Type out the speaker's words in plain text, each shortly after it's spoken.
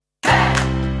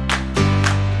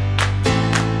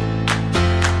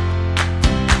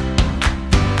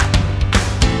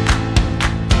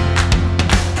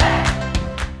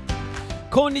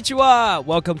Konnichiwa!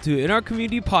 Welcome to In Our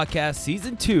Community Podcast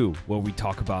Season 2, where we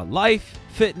talk about life,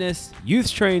 fitness, youth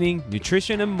training,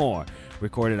 nutrition, and more.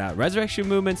 Recorded at Resurrection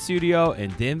Movement Studio in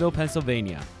Danville,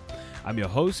 Pennsylvania. I'm your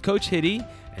host, Coach Hitty,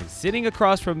 and sitting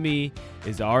across from me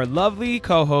is our lovely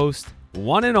co-host,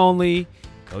 one and only,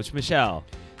 Coach Michelle.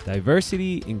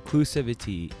 Diversity,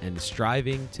 inclusivity, and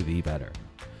striving to be better.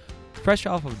 Fresh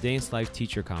off of Dance Life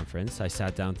Teacher Conference, I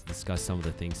sat down to discuss some of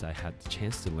the things I had the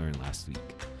chance to learn last week,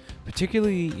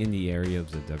 particularly in the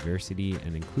areas of diversity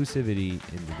and inclusivity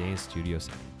in the dance studio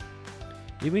setting.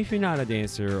 Even if you're not a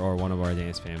dancer or one of our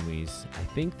dance families, I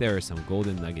think there are some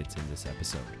golden nuggets in this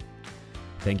episode.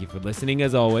 Thank you for listening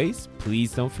as always.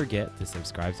 Please don't forget to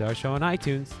subscribe to our show on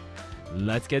iTunes.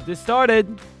 Let's get this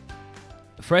started.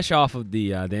 Fresh off of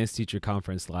the Dance Teacher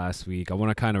Conference last week, I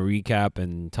want to kind of recap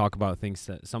and talk about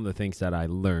some of the things that I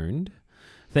learned.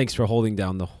 Thanks for holding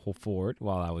down the whole fort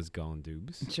while I was gone,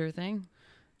 Dubes. Sure thing.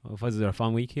 Was it a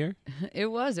fun week here? It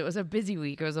was. It was a busy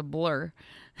week. It was a blur.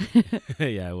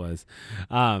 Yeah, it was.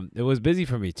 It was busy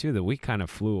for me too. The week kind of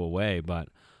flew away, but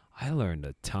I learned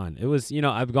a ton. It was,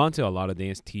 I've gone to a lot of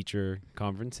dance teacher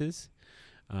conferences,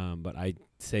 but I'd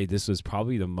say this was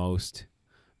probably the most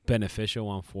beneficial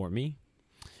one for me.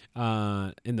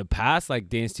 In the past, like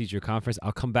dance teacher conference,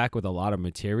 I'll come back with a lot of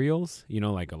materials,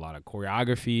 like a lot of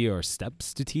choreography or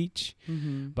steps to teach.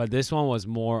 Mm-hmm. But this one was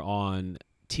more on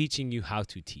teaching you how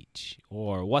to teach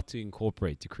or what to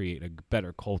incorporate to create a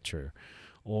better culture.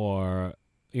 Or,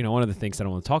 one of the things that I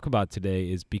want to talk about today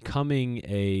is becoming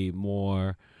a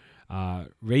more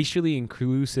racially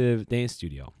inclusive dance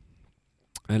studio.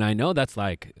 And I know that's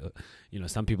like,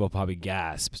 some people probably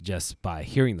gasp just by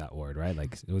hearing that word, right?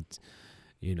 Like,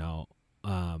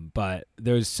 but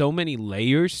there's so many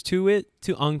layers to it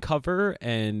to uncover.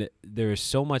 And there's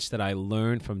so much that I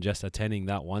learned from just attending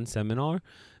that one seminar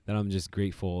that I'm just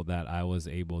grateful that I was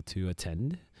able to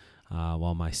attend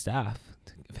while my staff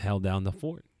held down the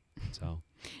fort. So,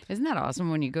 isn't that awesome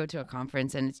when you go to a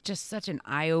conference and it's just such an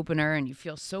eye-opener and you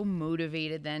feel so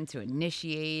motivated then to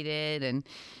initiate it and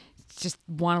just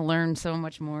want to learn so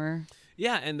much more?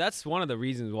 Yeah, and that's one of the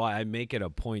reasons why I make it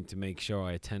a point to make sure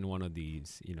I attend one of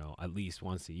these, at least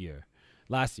once a year.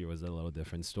 Last year was a little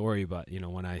different story, but,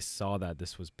 when I saw that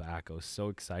this was back, I was so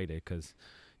excited because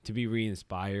to be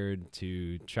re-inspired,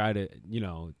 to try to,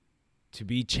 to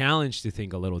be challenged to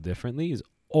think a little differently is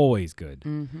always good,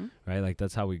 right? Like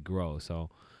that's how we grow.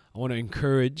 So I want to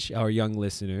encourage our young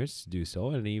listeners to do so.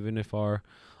 And even if our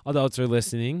adults are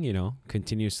listening,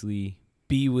 continuously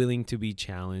be willing to be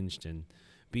challenged and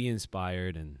be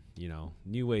inspired and,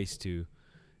 new ways to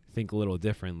think a little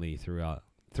differently throughout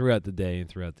the day and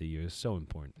throughout the year is so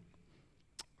important.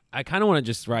 I kind of want to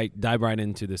just dive right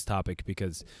into this topic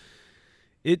because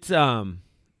it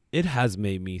has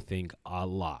made me think a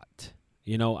lot.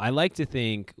 I like to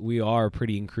think we are a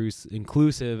pretty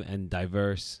inclusive and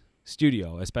diverse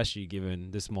studio, especially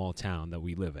given the small town that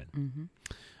we live in.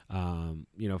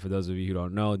 Mm-hmm. For those of you who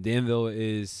don't know, Danville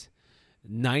is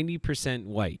 90%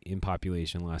 white in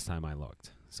population last time I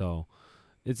looked. So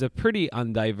it's a pretty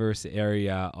undiverse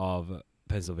area of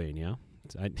Pennsylvania.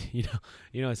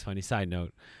 It's funny. Side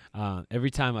note,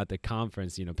 every time at the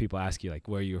conference, people ask you like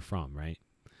where you're from, right?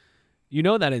 You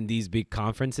know that in these big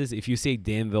conferences, if you say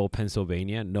Danville,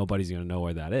 Pennsylvania, nobody's going to know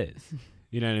where that is.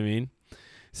 You know what I mean?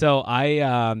 So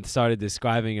I started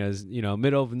describing it as,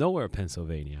 middle of nowhere,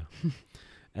 Pennsylvania.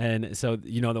 And so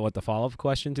what the follow-up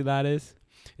question to that is,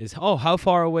 how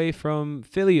far away from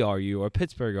Philly are you or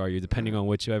Pittsburgh are you, depending on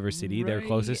whichever city they're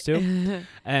closest to?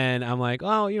 And I'm like,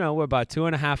 we're about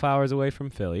 2.5 hours away from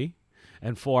Philly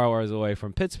and 4 hours away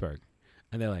from Pittsburgh.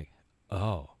 And they're like,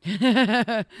 oh,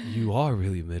 you are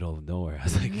really middle of nowhere. I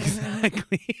was like,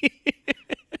 exactly.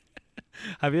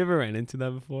 Have you ever ran into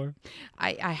that before?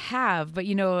 I have, but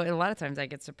a lot of times I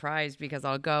get surprised because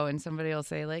I'll go and somebody will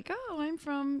say like, oh, I'm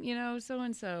from,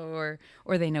 so-and-so,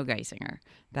 or they know Geisinger.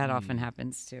 That often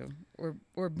happens too.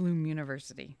 Or Bloom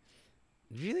University.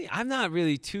 Really? I'm not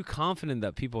really too confident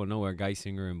that people know where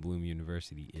Geisinger and Bloom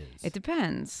University is. It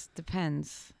depends.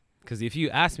 Because if you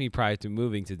asked me prior to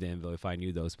moving to Danville if I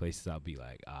knew those places, I'll be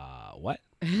like, what?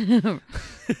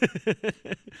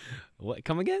 What?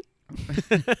 Come again?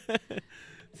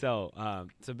 So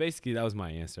basically that was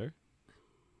my answer.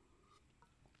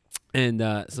 And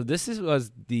so this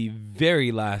was the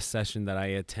very last session that I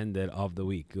attended of the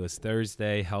week. It was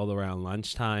Thursday, held around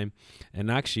lunchtime,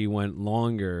 and actually went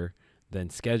longer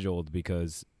than scheduled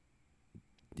because,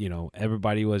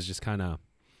 everybody was just kind of,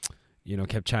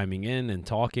 kept chiming in and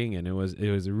talking, and it was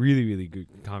a really, really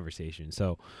good conversation.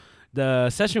 So the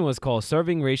session was called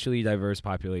Serving Racially Diverse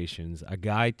Populations, a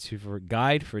guide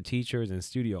for teachers and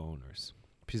studio owners.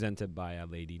 presented by a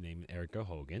lady named Erica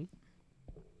Hogan.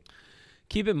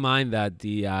 Keep in mind that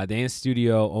the dance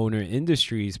studio owner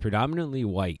industry is predominantly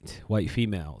white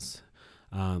females.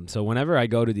 So whenever I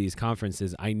go to these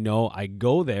conferences, I know I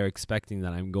go there expecting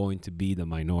that I'm going to be the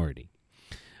minority.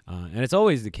 And it's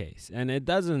always the case. And it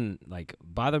doesn't like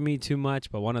bother me too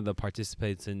much, but one of the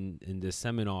participants in this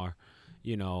seminar,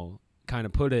 you know, kind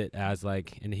of put it as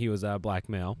like, and he was a black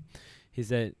male. He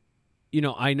said, you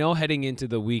know, I know heading into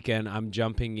the weekend, I'm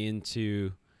jumping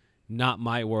into not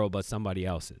my world, but somebody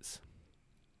else's.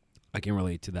 I can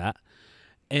relate to that.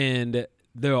 And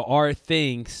there are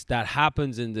things that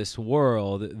happens in this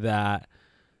world that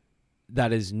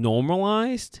is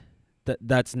normalized,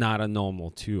 that's not a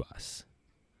normal to us.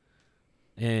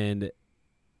 And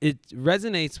it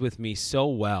resonates with me so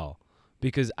well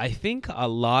because I think a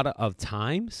lot of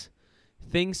times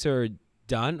things are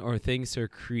done or things are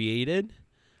created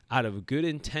out of good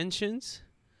intentions,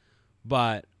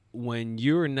 but when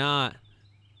you're not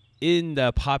in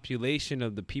the population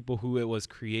of the people who it was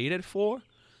created for,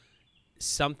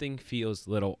 something feels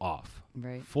little off.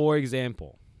 Right. For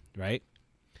example, right?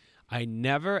 I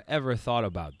never ever thought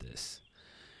about this.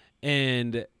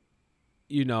 And,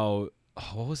 you know,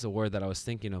 what was the word that I was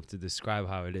thinking of to describe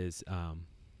how it is?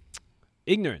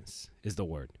 Ignorance is the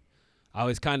word. I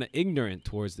was kind of ignorant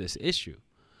towards this issue.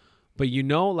 But you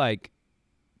know, like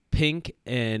pink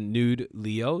and nude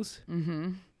Leos,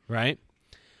 right?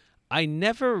 I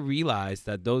never realized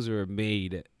that those were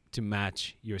made to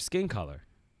match your skin color.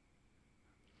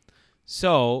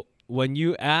 So when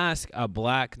you ask a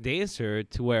black dancer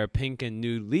to wear a pink and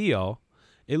nude Leo,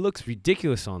 it looks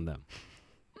ridiculous on them.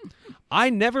 I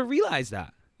never realized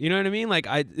that. You know what I mean? Like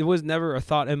it was never a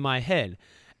thought in my head.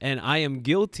 And I am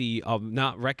guilty of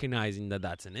not recognizing that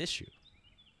that's an issue.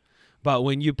 But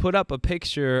when you put up a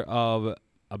picture of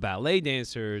a ballet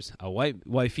dancers, a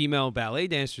white female ballet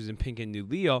dancers in pink and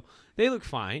nude Leo, they look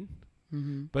fine.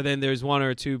 But then there's one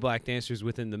or two black dancers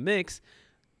within the mix,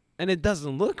 and it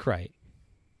doesn't look right.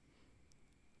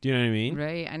 Do you know what I mean?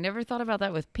 Right. I never thought about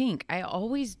that with pink. I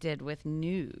always did with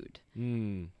nude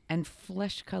and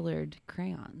flesh-colored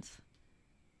crayons.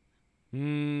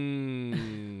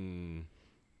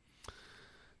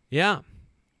 Yeah.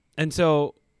 And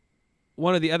so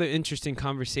one of the other interesting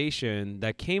conversation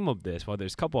that came of this, well,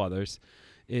 there's a couple others,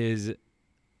 is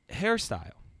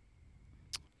hairstyle.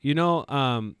 You know,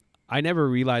 I never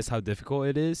realized how difficult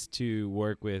it is to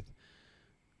work with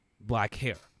black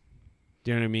hair.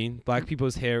 Do you know what I mean? Black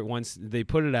people's hair, once they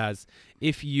put it as,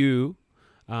 if you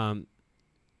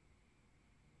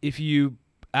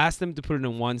ask them to put it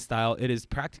in one style, it is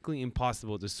practically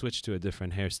impossible to switch to a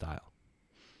different hairstyle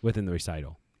within the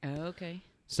recital. Oh, okay.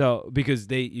 So because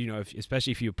they, you know,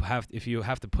 especially if you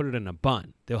have to put it in a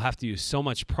bun, they'll have to use so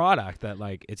much product that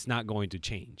like it's not going to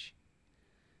change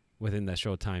within that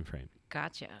short time frame.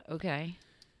 Gotcha. Okay.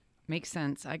 Makes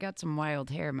sense. I got some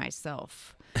wild hair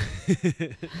myself.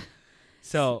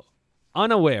 So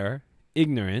unaware,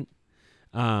 ignorant,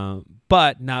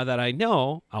 but now that I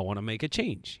know, I want to make a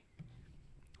change,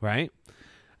 right?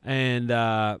 And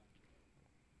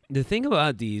the thing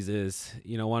about these is,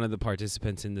 you know, one of the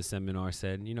participants in the seminar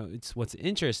said, you know, it's what's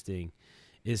interesting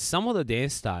is some of the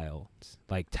dance styles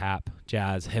like tap,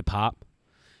 jazz, hip hop,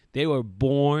 they were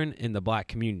born in the black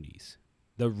communities.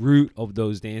 The root of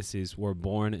those dances were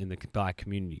born in the black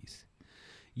communities.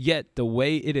 Yet the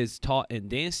way it is taught in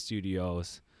dance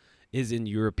studios is in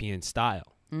European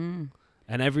style. And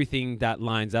everything that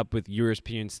lines up with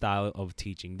European style of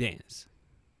teaching dance.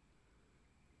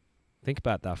 Think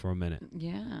about that for a minute.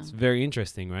 Yeah. It's very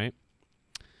interesting, right?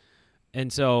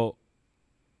 And so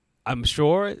I'm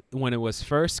sure when it was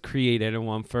first created and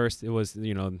when first it was,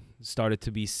 you know, started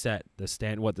to be set,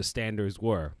 what the standards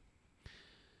were,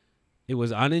 it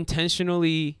was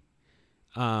unintentionally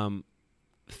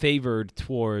favored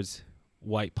towards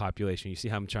white population. You see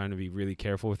how I'm trying to be really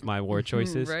careful with my word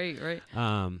choices? Right, right.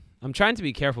 I'm trying to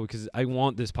be careful because I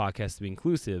want this podcast to be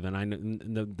inclusive, and I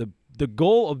know the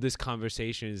goal of this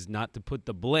conversation is not to put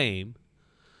the blame,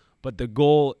 but the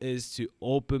goal is to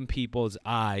open people's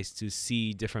eyes to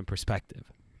see different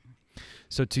perspective.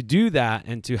 So to do that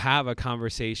and to have a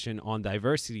conversation on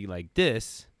diversity like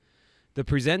this, the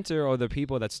presenter or the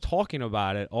people that's talking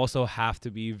about it also have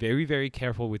to be very, very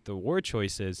careful with the word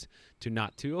choices to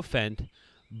not to offend,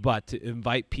 but to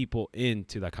invite people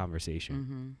into that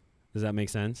conversation. Does that make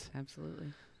sense? Absolutely.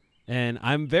 And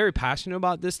I'm very passionate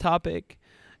about this topic,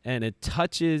 and it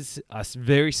touches a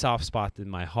very soft spot in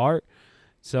my heart.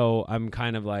 So I'm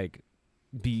kind of like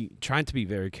trying to be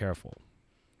very careful.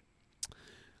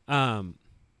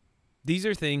 These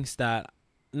are things that,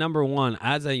 number one,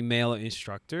 as a male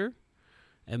instructor,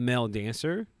 a male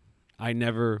dancer, I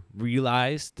never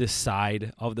realized this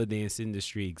side of the dance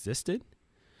industry existed,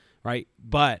 right?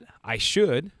 But I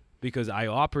should, because I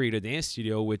operate a dance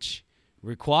studio which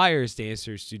requires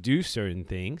dancers to do certain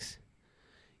things,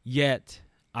 yet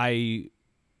I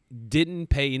didn't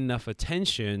pay enough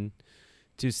attention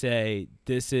to say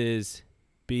this is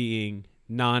being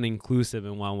non-inclusive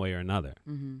in one way or another.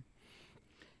 Mm-hmm.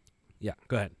 Yeah,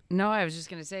 go ahead. No, I was just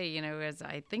going to say, you know, as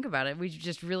I think about it, we've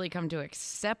just really come to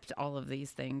accept all of these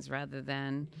things rather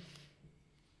than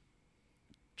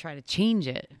try to change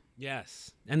it.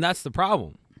 Yes, and that's the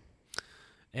problem.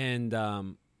 And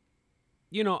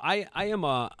you know, I am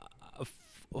I'm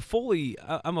a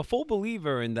full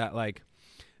believer in that. Like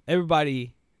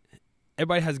everybody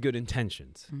has good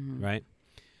intentions, Mm-hmm. right?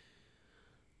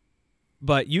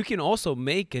 But you can also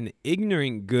make an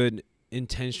ignorant good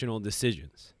intentional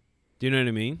decisions. Do you know what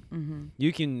I mean? Mm-hmm.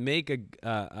 You can make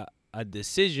a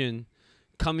decision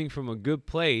coming from a good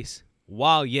place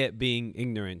while yet being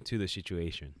ignorant to the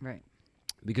situation, Right.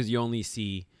 because you only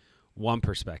see one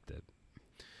perspective.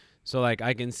 So like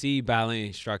I can see ballet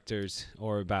instructors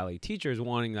or ballet teachers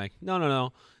wanting like,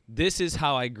 no, this is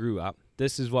how I grew up.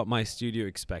 This is what my studio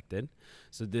expected.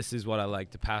 So this is what I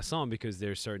like to pass on because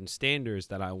there's certain standards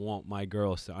that I want my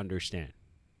girls to understand.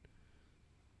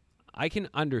 I can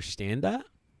understand that.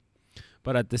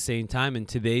 But at the same time, in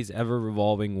today's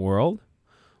ever-revolving world,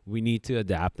 we need to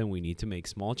adapt and we need to make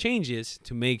small changes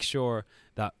to make sure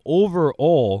that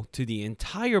overall, to the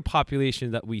entire population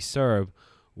that we serve,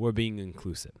 we're being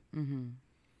inclusive. Mm-hmm.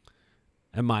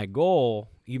 And my goal,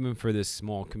 even for this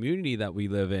small community that we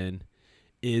live in,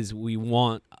 is we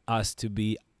want us to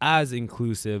be as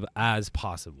inclusive as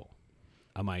possible.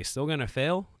 Am I still going to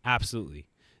fail? Absolutely.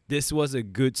 This was a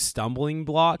good stumbling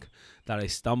block that I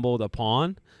stumbled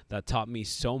upon that taught me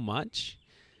so much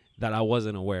that I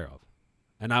wasn't aware of.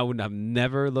 And I would have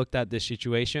never looked at this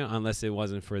situation unless it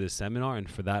wasn't for this seminar. And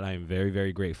for that, I am very,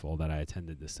 very grateful that I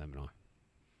attended this seminar.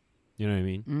 You know what I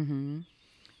mean? Mm-hmm.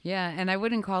 Yeah, and I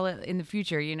wouldn't call it in the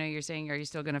future. You know, you're saying, are you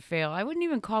still going to fail? I wouldn't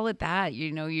even call it that.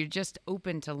 You know, you're just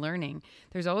open to learning.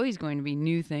 There's always going to be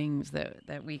new things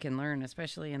that we can learn,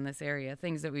 especially in this area,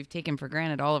 things that we've taken for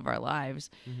granted all of our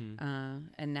lives. Mm-hmm.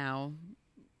 And now,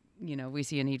 you know, we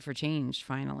see a need for change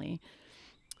finally.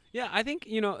 Yeah, I think,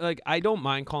 you know, like I don't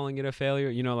mind calling it a failure.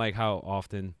 You know, like how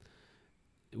often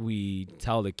we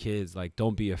tell the kids, like,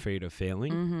 don't be afraid of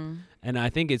failing. Mm-hmm. And I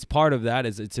think it's part of that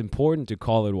is it's important to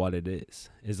call it what it is.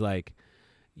 Is like,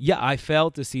 yeah, I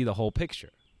failed to see the whole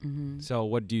picture. Mm-hmm. So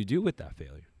what do you do with that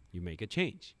failure? You make a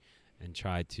change and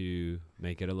try to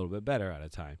make it a little bit better at a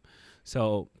time.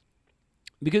 So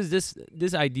because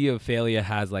this idea of failure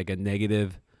has like a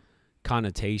negative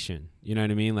connotation, you know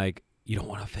what I mean? Like, you don't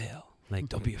want to fail. Like,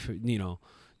 don't be afraid, you know,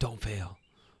 don't fail.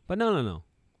 But no.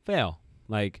 Fail.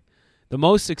 Like, the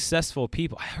most successful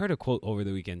people, I heard a quote over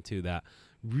the weekend too that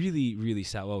really, really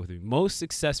sat well with me. Most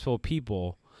successful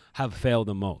people have failed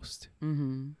the most.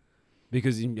 Mm-hmm.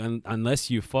 Because unless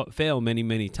you fail many,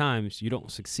 many times, you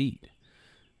don't succeed.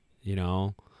 You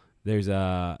know, there's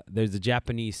a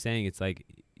Japanese saying, it's like,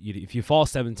 if you fall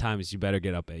 7 times, you better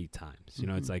get up 8 times. You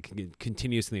know, it's like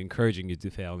continuously encouraging you to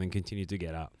fail and then continue to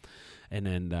get up. And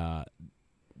then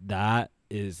that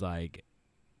is like,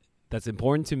 that's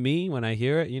important to me when I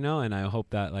hear it, you know, and I hope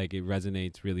that like it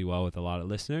resonates really well with a lot of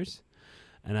listeners.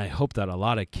 And I hope that a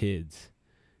lot of kids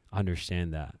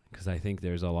understand that, because I think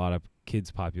there's a lot of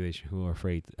kids population who are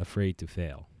afraid to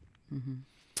fail.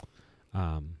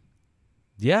 Mm-hmm.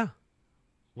 Yeah.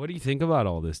 What do you think about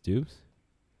all this, Dubes?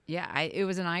 Yeah, it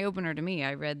was an eye-opener to me.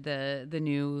 I read the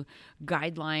new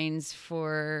guidelines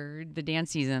for the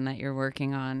dance season that you're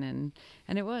working on, and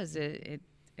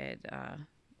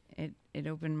it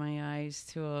opened my eyes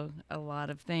to a lot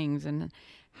of things and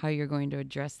how you're going to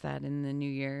address that in the new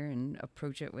year and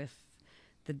approach it with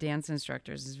the dance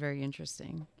instructors is very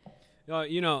interesting.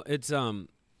 You know, it's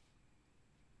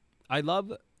I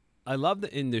love the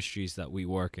industries that we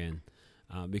work in.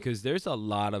 Because there's a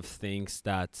lot of things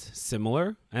that's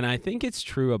similar. And I think it's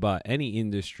true about any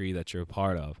industry that you're a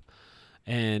part of.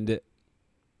 And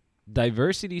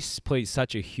diversity plays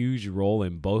such a huge role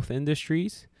in both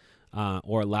industries,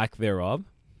 or lack thereof.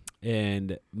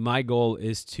 And my goal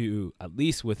is to, at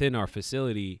least within our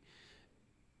facility,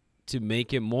 to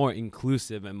make it more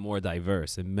inclusive and more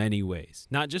diverse in many ways.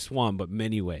 Not just one, but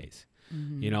many ways.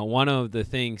 Mm-hmm. You know, one of the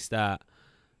things that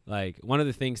I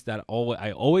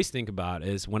always think about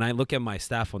is when I look at my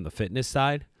staff on the fitness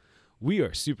side, we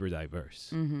are super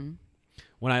diverse. Mm-hmm.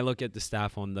 When I look at the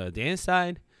staff on the dance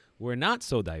side, we're not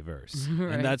so diverse.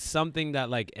 Right. And that's something that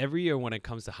like every year when it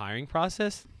comes to hiring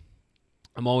process,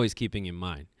 I'm always keeping in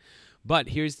mind. But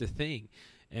here's the thing.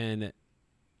 And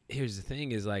here's the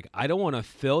thing is like, I don't want to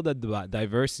fill the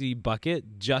diversity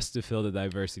bucket just to fill the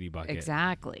diversity bucket.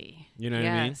 Exactly. You know what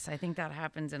I mean? Yes, I think that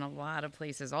happens in a lot of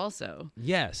places also.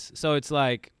 Yes. So it's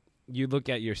like you look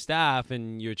at your staff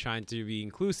and you're trying to be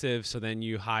inclusive. So then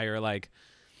you hire like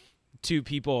 2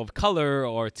 people of color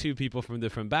or 2 people from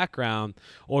different background,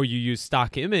 or you use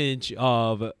stock image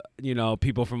of, you know,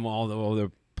 people from all over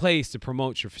the place to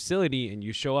promote your facility, and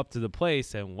you show up to the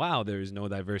place and wow, there's no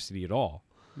diversity at all.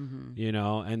 You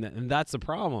know, and that's the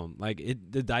problem. Like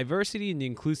the diversity and the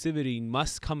inclusivity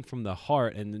must come from the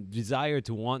heart and the desire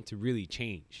to want to really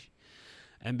change.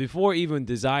 And before even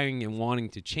desiring and wanting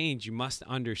to change, you must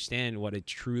understand what it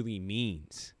truly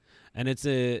means. And I'm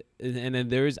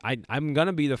going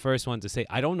to be the first one to say,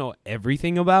 I don't know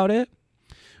everything about it,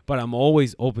 but I'm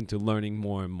always open to learning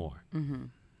more and more.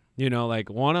 You know, like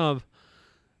one of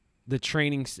the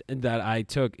trainings that I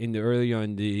took in the early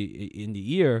on in the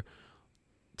year,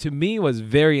 to me was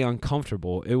very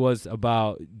uncomfortable. It was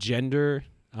about gender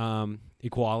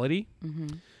equality.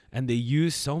 And they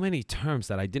used so many terms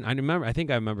that I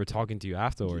think I remember talking to you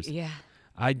afterwards. Yeah.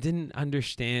 I didn't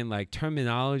understand like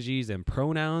terminologies and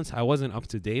pronouns. I wasn't up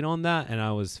to date on that, and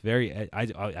I was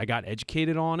I got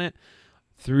educated on it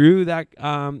through that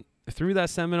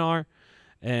seminar,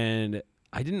 and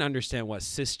I didn't understand what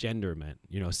cisgender meant.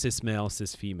 You know, cis male,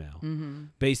 cis female.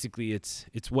 Basically, it's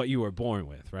what you were born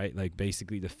with, right? Like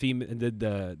basically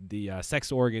the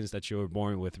sex organs that you were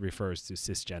born with refers to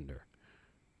cisgender,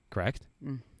 correct?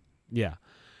 Yeah.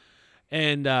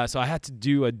 And so I had to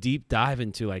do a deep dive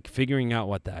into like figuring out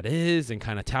what that is and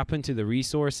kind of tap into the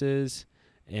resources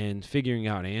and figuring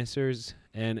out answers.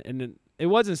 And it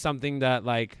wasn't something that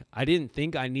like I didn't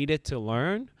think I needed to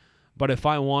learn, but if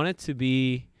I wanted to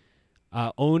be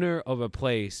owner of a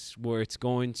place where it's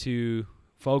going to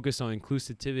focus on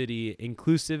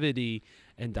inclusivity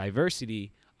and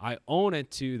diversity, I own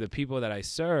it to the people that I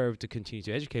serve to continue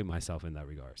to educate myself in that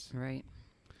regards. Right.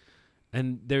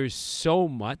 And there's so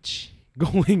much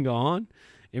going on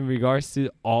in regards to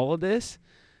all of this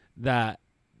that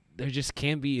there just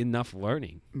can't be enough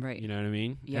learning. Right. You know what I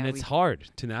mean? Yeah, and it's hard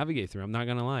to navigate through. I'm not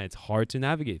going to lie. It's hard to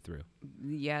navigate through.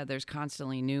 Yeah, there's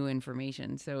constantly new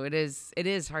information. So it is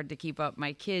hard to keep up.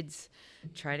 My kids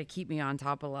try to keep me on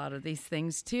top of a lot of these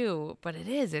things too, but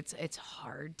it's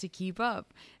hard to keep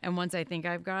up. And once I think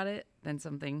I've got it, then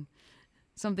something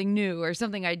new or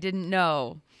something I didn't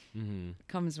know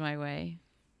comes my way.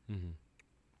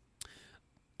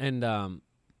 And,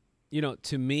 you know,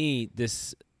 to me,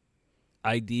 this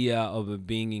idea of it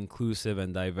being inclusive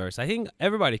and diverse, I think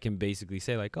everybody can basically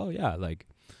say like, oh yeah, like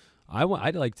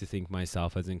I'd like to think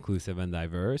myself as inclusive and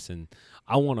diverse, and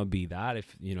I want to be that.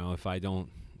 If I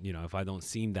don't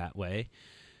seem that way,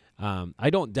 I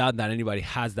don't doubt that anybody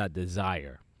has that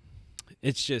desire.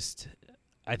 It's just,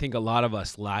 I think a lot of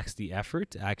us lacks the effort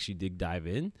to actually dive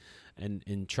in and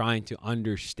in trying to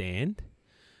understand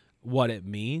what it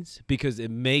means, because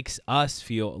it makes us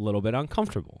feel a little bit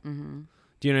uncomfortable.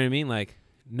 Do you know what I mean? Like,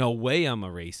 no way I'm a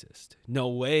racist. No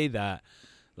way that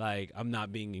like I'm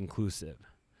not being inclusive.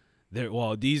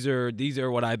 These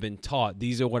are what I've been taught.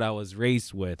 These are what I was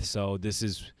raised with. So this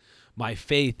is, my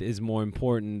faith is more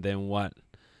important than what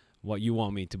you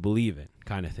want me to believe in,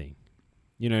 kind of thing.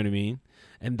 You know what I mean?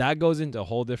 And that goes into a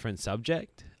whole different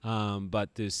subject.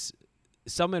 But to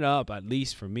sum it up, at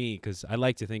least for me, because I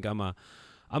like to think I'm a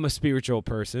spiritual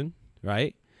person,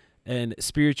 right? And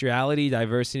spirituality,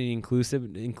 diversity,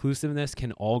 inclusiveness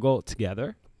can all go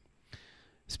together.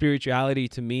 Spirituality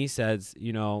to me says,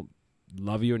 you know,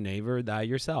 love your neighbor, die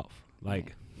yourself.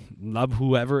 Like, love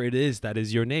whoever it is that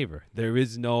is your neighbor. There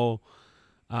is no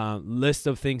list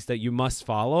of things that you must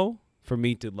follow for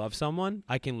me to love someone.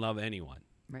 I can love anyone.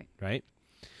 Right?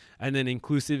 And then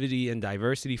inclusivity and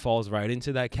diversity falls right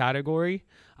into that category.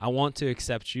 I want to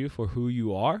accept you for who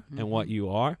you are and what you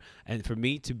are. And for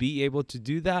me to be able to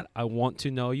do that, I want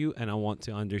to know you and I want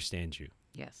to understand you.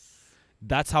 Yes.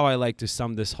 That's how I like to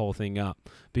sum this whole thing up,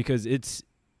 because it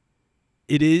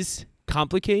is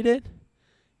complicated,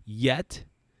 yet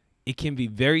it can be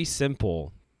very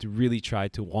simple to really try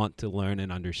to want to learn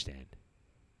and understand.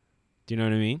 Do you know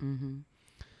what I mean?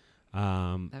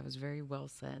 That was very well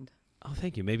said. Oh,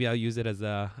 thank you. Maybe I'll use it as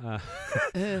a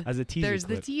as a teaser. There's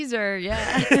clip. the teaser,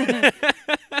 yeah.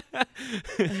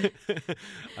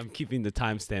 I'm keeping the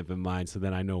timestamp in mind, so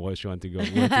then I know which one to go.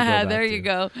 There you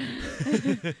go.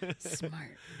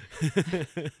 Smart.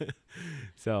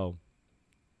 So,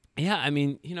 yeah, I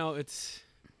mean, you know, it's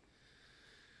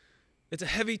a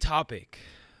heavy topic,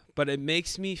 but it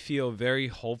makes me feel very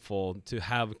hopeful to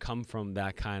have come from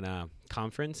that kind of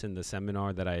conference and the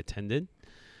seminar that I attended,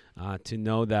 to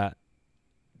know that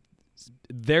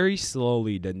very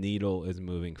slowly the needle is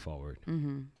moving forward.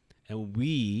 Mm-hmm. And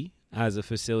we, as a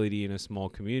facility in a small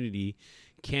community,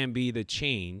 can be the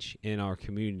change in our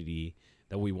community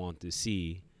that we want to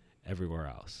see everywhere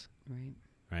else. Right.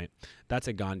 Right? That's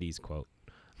a Gandhi's quote.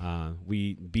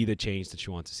 We be the change that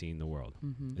you want to see in the world.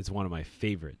 Mm-hmm. It's one of my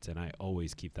favorites, and I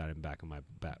always keep that in back of my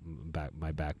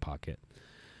back pocket.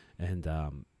 And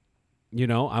you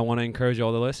know, I want to encourage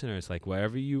all the listeners, like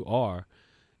wherever you are,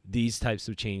 these types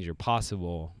of change are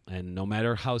possible, and no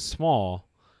matter how small,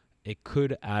 it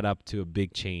could add up to a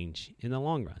big change in the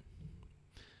long run.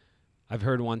 I've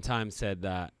heard one time said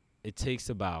that it takes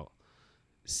about,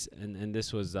 and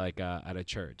this was like at a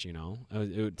church, you know,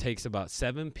 it takes about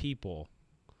 7 people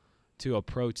to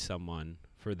approach someone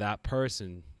for that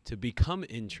person to become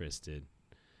interested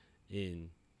in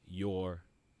your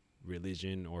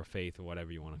religion or faith or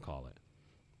whatever you want to call it.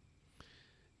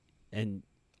 And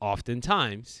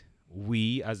oftentimes,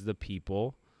 we as the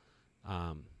people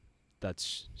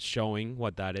that's showing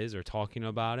what that is or talking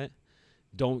about it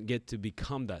don't get to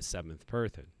become that 7th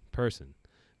person.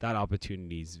 That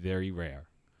opportunity is very rare.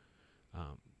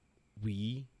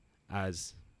 We,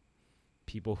 as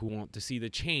people who want to see the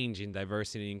change in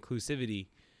diversity and inclusivity,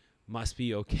 must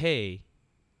be okay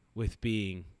with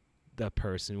being the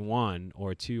person 1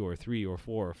 or 2 or 3 or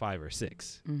 4 or 5 or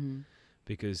 6, Mm-hmm.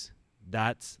 because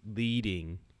that's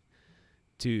leading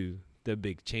to the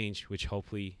big change, which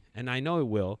hopefully, and I know it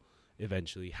will,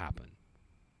 eventually happen.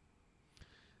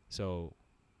 So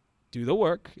do the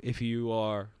work if you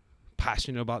are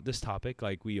passionate about this topic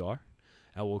like we are,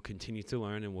 and we'll continue to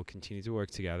learn and we'll continue to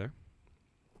work together.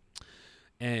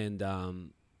 And,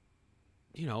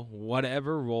 you know,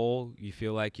 whatever role you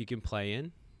feel like you can play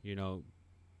in, you know,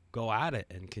 go at it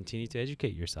and continue to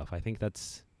educate yourself. I think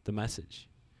that's the message,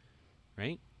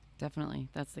 right? Definitely.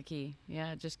 That's the key.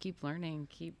 Yeah, just keep learning,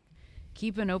 keep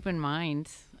an open mind,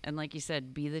 and like you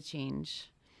said, be the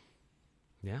change.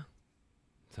 Yeah.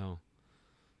 So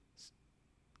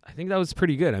I think that was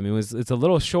pretty good. I mean, it's a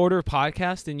little shorter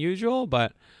podcast than usual,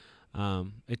 but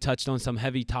it touched on some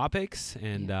heavy topics,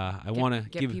 and I want to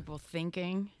give people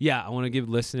thinking. Yeah, I want to give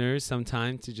listeners some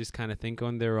time to just kind of think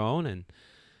on their own. And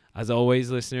as always,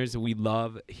 listeners, we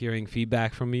love hearing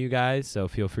feedback from you guys. So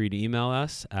feel free to email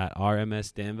us at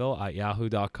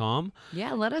rmsdanville@yahoo.com.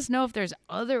 Yeah, let us know if there's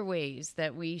other ways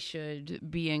that we should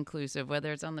be inclusive,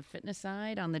 whether it's on the fitness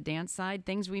side, on the dance side,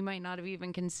 things we might not have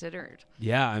even considered.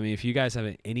 Yeah, I mean, if you guys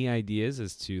have any ideas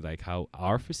as to like how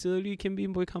our facility can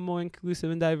become more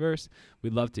inclusive and diverse,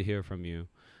 we'd love to hear from you.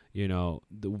 You know,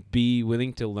 be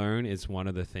willing to learn is one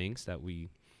of the things that we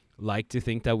like to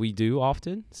think that we do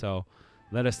often. So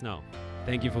let us know.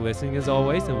 Thank you for listening as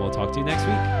always, and we'll talk to you next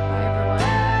week. Bye.